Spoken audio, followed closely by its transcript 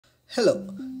Hello,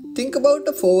 think about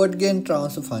a forward gain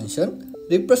transfer function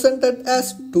represented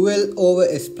as 2L over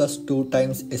s plus 2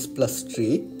 times s plus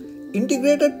 3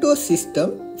 integrated to a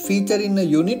system featuring a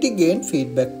unity gain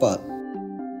feedback path.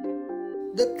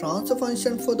 The transfer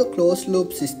function for the closed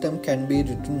loop system can be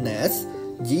written as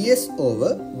gs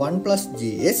over 1 plus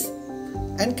gs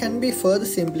and can be further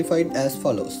simplified as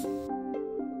follows.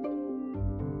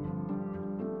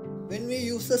 When we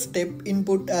use a step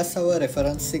input as our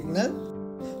reference signal,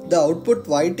 the output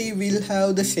yt will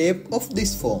have the shape of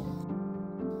this form.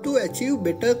 To achieve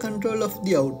better control of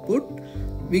the output,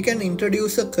 we can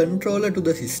introduce a controller to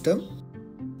the system.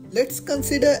 Let's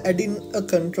consider adding a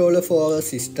controller for our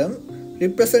system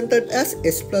represented as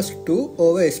s plus 2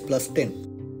 over s plus 10.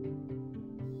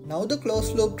 Now the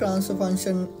closed loop transfer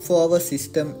function for our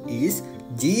system is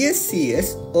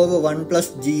gscs over 1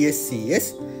 plus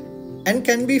gscs and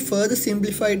can be further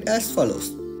simplified as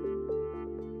follows.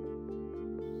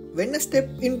 When a step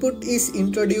input is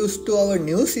introduced to our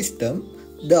new system,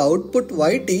 the output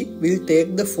yt will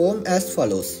take the form as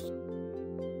follows.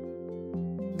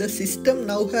 The system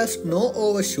now has no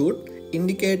overshoot,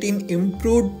 indicating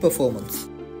improved performance.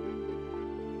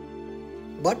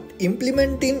 But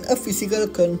implementing a physical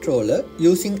controller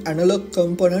using analog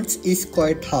components is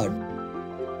quite hard.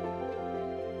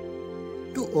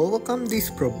 To overcome this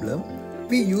problem,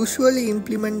 we usually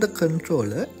implement the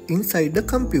controller inside the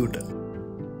computer.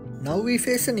 Now we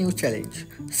face a new challenge.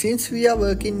 Since we are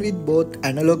working with both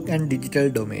analog and digital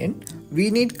domain,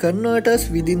 we need converters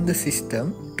within the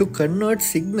system to convert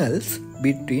signals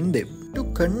between them. To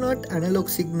convert analog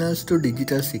signals to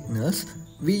digital signals,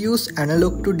 we use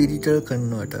analog to digital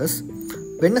converters.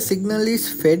 When a signal is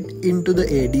fed into the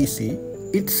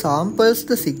ADC, it samples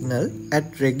the signal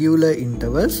at regular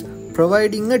intervals,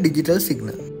 providing a digital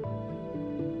signal.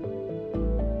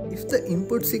 If the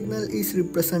input signal is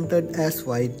represented as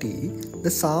yt, the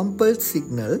sampled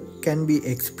signal can be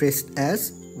expressed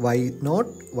as y0,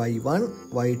 y1,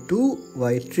 y2,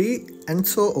 y3 and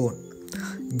so on.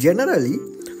 Generally,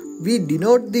 we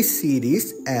denote this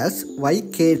series as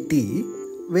ykt,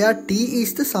 where t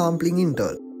is the sampling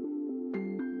interval.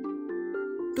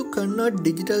 To convert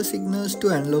digital signals to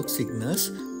analog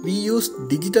signals, we use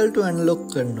digital to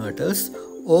analog converters,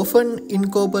 often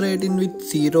incorporating with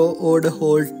zero-order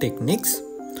hold techniques.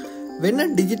 When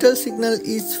a digital signal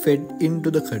is fed into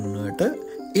the converter,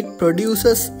 it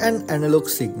produces an analog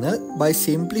signal by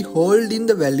simply holding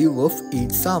the value of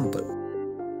each sample.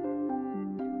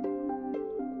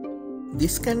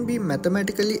 This can be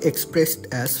mathematically expressed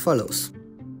as follows.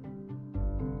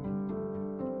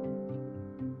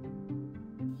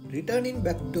 Returning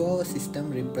back to our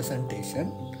system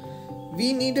representation,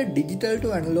 we need a digital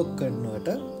to analog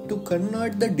converter to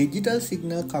convert the digital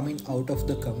signal coming out of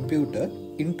the computer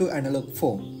into analog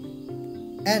form,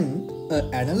 and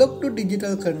an analog to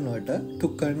digital converter to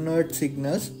convert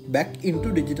signals back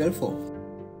into digital form.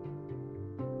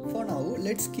 For now,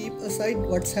 let's keep aside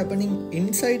what's happening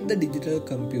inside the digital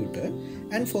computer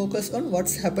and focus on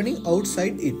what's happening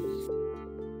outside it.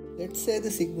 Let's say the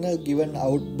signal given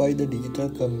out by the digital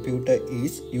computer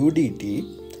is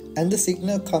UDT and the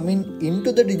signal coming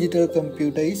into the digital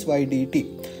computer is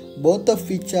YDT, both of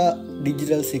which are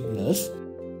digital signals.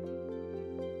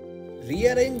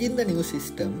 Rearranging the new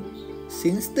system,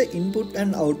 since the input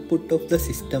and output of the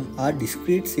system are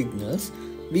discrete signals,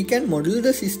 we can model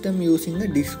the system using a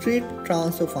discrete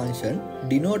transfer function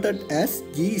denoted as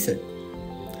GZ.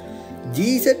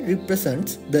 GZ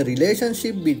represents the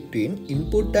relationship between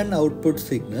input and output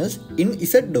signals in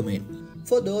Z domain.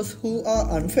 For those who are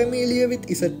unfamiliar with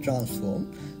Z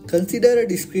transform, consider a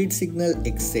discrete signal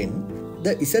xn.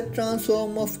 The Z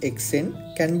transform of xn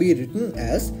can be written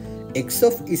as x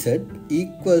of z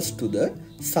equals to the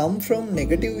sum from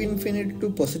negative infinity to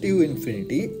positive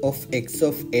infinity of x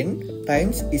of n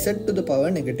times z to the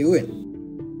power negative n.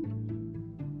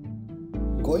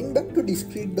 Going back to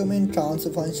discrete domain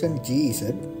transfer function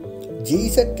gz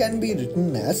can be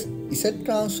written as z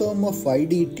transform of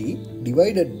ydt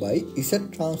divided by z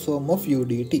transform of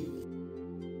udt.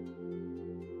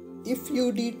 If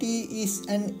udt is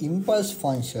an impulse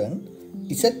function,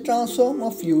 z transform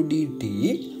of udt,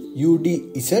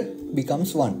 udz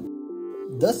becomes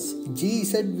 1. Thus,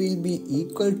 gz will be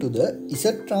equal to the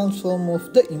z transform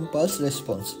of the impulse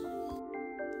response.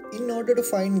 In order to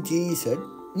find gz,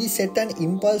 we set an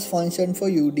impulse function for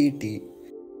udt.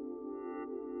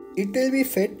 It will be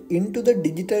fed into the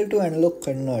digital to analog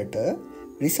converter,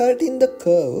 resulting in the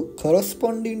curve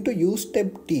corresponding to u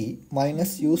step t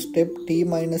minus u step t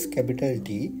minus capital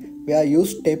T, where u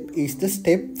step is the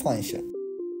step function.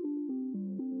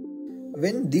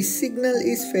 When this signal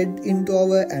is fed into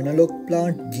our analog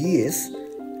plant GS,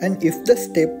 and if the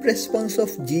step response of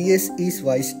GS is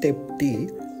y step t,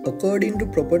 according to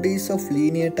properties of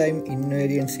linear time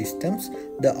invariant systems,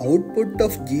 the output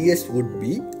of GS would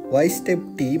be y step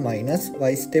t minus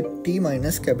y step t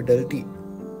minus capital T.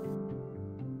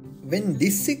 When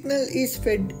this signal is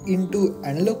fed into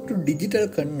analog to digital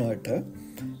converter,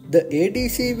 the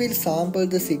ADC will sample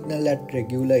the signal at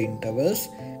regular intervals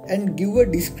and give a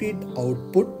discrete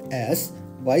output as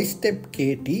y step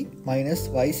kt minus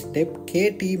y step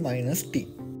kt minus t.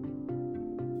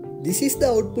 This is the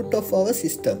output of our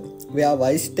system, where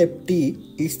y step t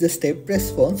is the step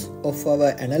response of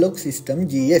our analog system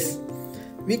GS.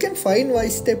 We can find y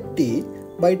step t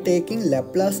by taking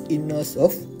Laplace inverse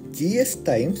of GS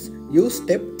times u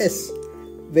step s,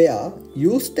 where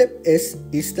u step s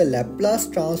is the Laplace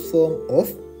transform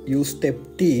of u step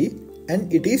t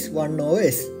and it is 1 over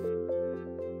s.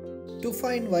 To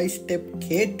find y step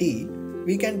kt,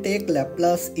 we can take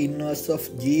Laplace inverse of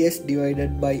gs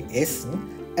divided by s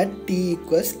at t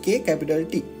equals k capital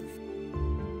T.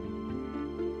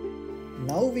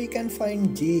 Now we can find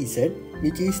gz,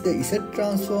 which is the z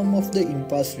transform of the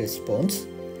impulse response.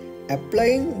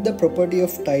 Applying the property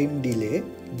of time delay,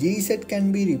 gz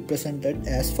can be represented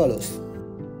as follows.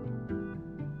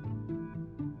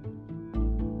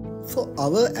 For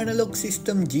our analog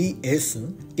system GS,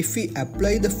 if we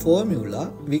apply the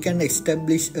formula, we can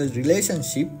establish a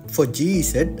relationship for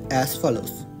GZ as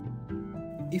follows.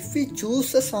 If we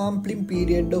choose a sampling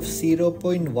period of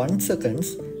 0.1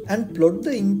 seconds and plot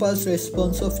the impulse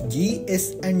response of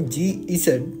GS and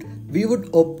GZ, we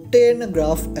would obtain a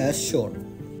graph as shown.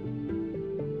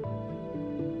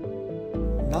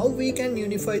 Now we can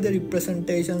unify the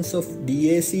representations of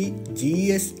DAC,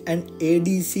 GS and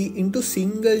ADC into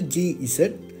single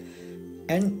GZ,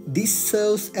 and this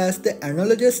serves as the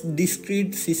analogous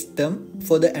discrete system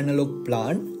for the analog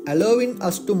plant, allowing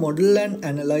us to model and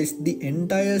analyze the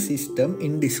entire system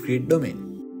in discrete domain.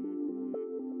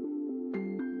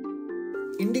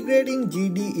 Integrating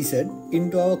GDZ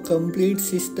into our complete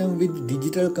system with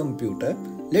digital computer,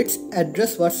 let's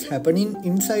address what's happening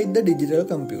inside the digital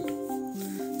computer.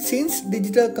 Since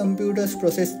digital computers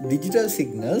process digital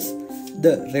signals,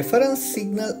 the reference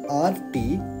signal RT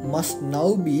must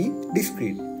now be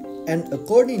discrete, and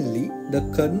accordingly, the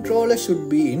controller should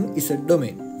be in Z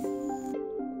domain.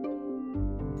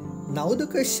 Now the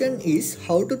question is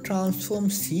how to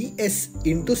transform CS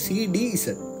into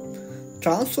CDZ.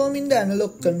 Transforming the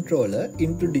analog controller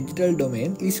into digital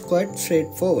domain is quite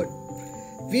straightforward.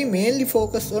 We mainly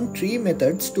focus on 3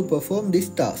 methods to perform this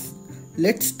task.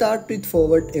 Let's start with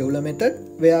forward Euler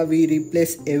method, where we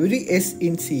replace every s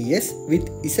in CS with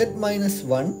z minus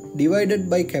 1 divided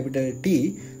by capital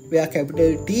T, where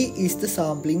capital T is the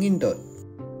sampling interval.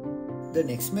 The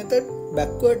next method,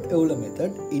 backward Euler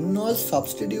method, involves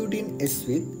substituting s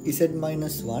with z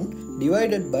minus 1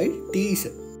 divided by tz.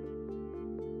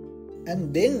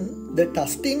 And then the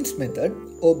Tustin's method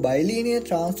or bilinear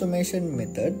transformation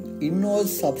method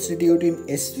involves substituting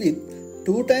s with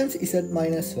 2 times z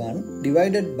minus 1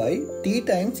 divided by t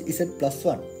times z plus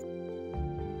 1.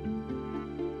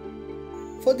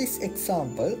 For this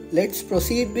example, let's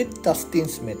proceed with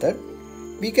Tustin's method.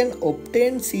 We can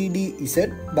obtain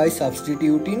CDZ by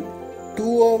substituting 2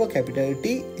 over capital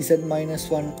T z minus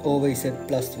 1 over z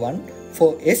plus 1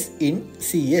 for s in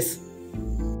CS.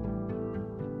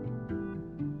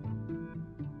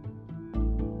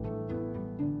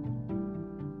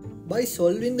 By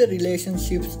solving the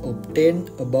relationships obtained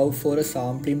above for a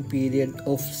sampling period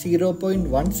of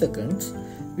 0.1 seconds,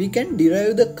 we can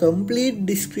derive the complete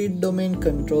discrete domain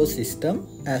control system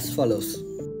as follows.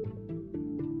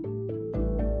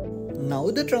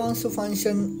 Now the transfer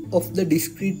function of the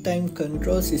discrete time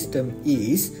control system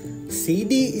is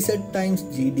CDZ times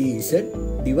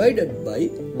GDZ divided by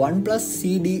 1 plus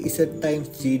CDZ times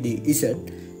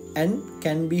GDZ and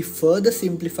can be further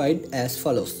simplified as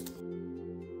follows.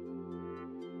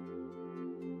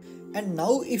 And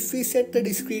now if we set the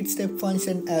discrete step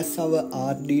function as our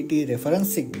RDT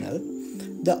reference signal,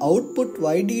 the output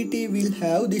YDT will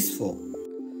have this form.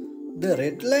 The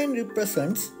red line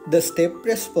represents the step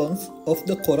response of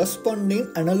the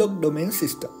corresponding analog domain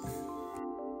system.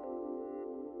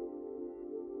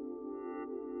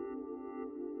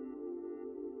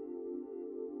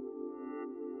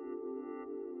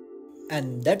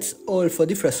 And that's all for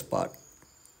the first part.